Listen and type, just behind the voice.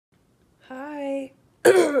Hi.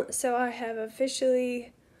 So I have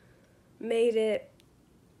officially made it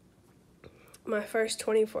my first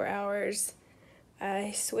 24 hours.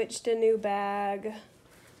 I switched a new bag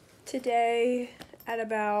today at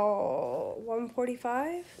about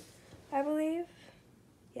 1:45, I believe.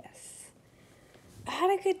 Yes. I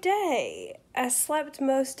had a good day. I slept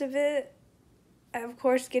most of it. Of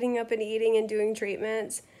course, getting up and eating and doing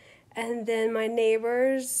treatments. And then my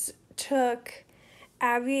neighbors took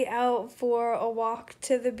Abby out for a walk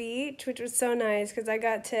to the beach, which was so nice because I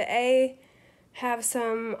got to have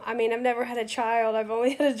some, I've never had a child, I've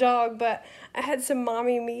only had a dog, but I had some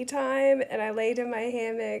mommy me time, and I laid in my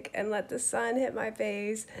hammock and let the sun hit my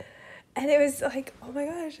face, and it was like, oh my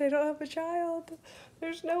gosh, I don't have a child,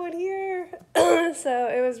 there's no one here. So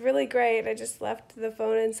it was really great. I just left the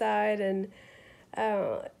phone inside and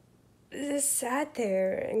just sat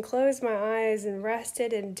there and closed my eyes and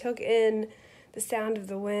rested and took in the sound of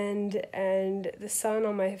the wind and the sun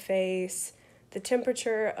on my face, the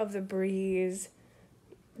temperature of the breeze,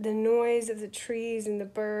 the noise of the trees and the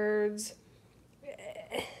birds,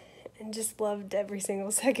 and just loved every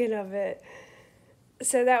single second of it.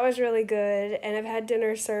 So that was really good. And I've had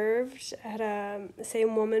dinner served at the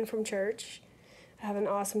same woman from church. I have an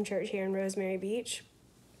awesome church here in Rosemary Beach.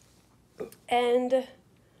 And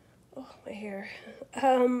oh, my hair.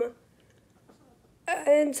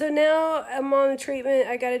 And so now I'm on treatment.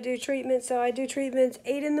 I gotta do treatment. So I do treatments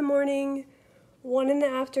 8 in the morning, 1 in the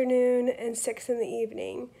afternoon, and 6 in the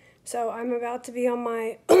evening. So I'm about to be on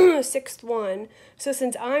my 6th one. So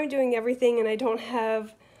since I'm doing everything and I don't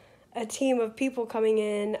have a team of people coming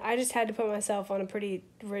in, I just had to put myself on a pretty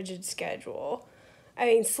rigid schedule.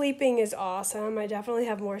 Sleeping is awesome. I definitely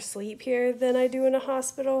have more sleep here than I do in a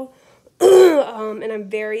hospital. And I'm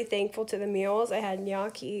very thankful to the meals. I had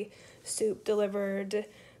gnocchi soup delivered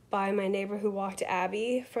by my neighbor who walked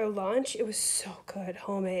Abby for lunch. It was so good,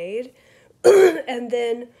 homemade. And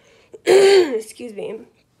then, excuse me,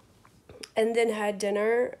 and then had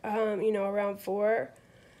dinner, around 4,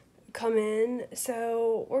 come in.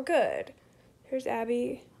 So we're good. Here's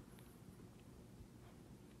Abby.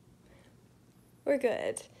 We're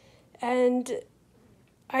good. And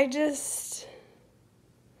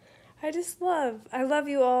I love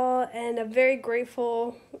you all, and I'm very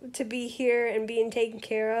grateful to be here and being taken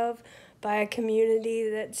care of by a community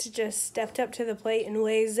that's just stepped up to the plate in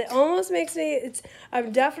ways that almost makes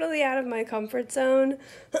I'm definitely out of my comfort zone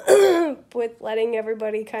with letting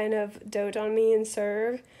everybody kind of dote on me and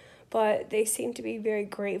serve, but they seem to be very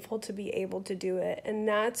grateful to be able to do it, and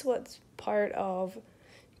that's what's part of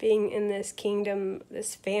being in this kingdom,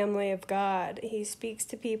 this family of God. He speaks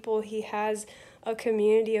to people. He has a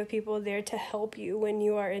community of people there to help you when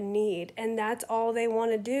you are in need. And that's all they want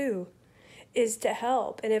to do, is to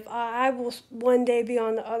help. And if I will one day be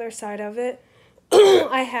on the other side of it,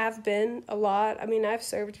 I have been a lot. I've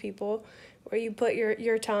served people where you put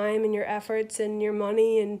your time and your efforts and your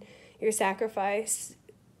money and your sacrifice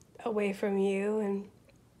away from you,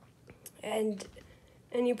 and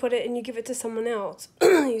you put it and you give it to someone else.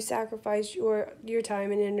 You sacrifice your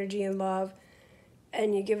time and energy and love,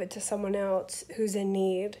 and you give it to someone else who's in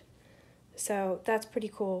need. So that's pretty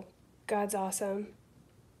cool. God's awesome.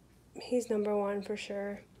 He's number one for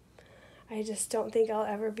sure. I just don't think I'll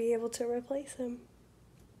ever be able to replace him.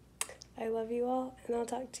 I love you all, and I'll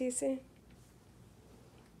talk to you soon.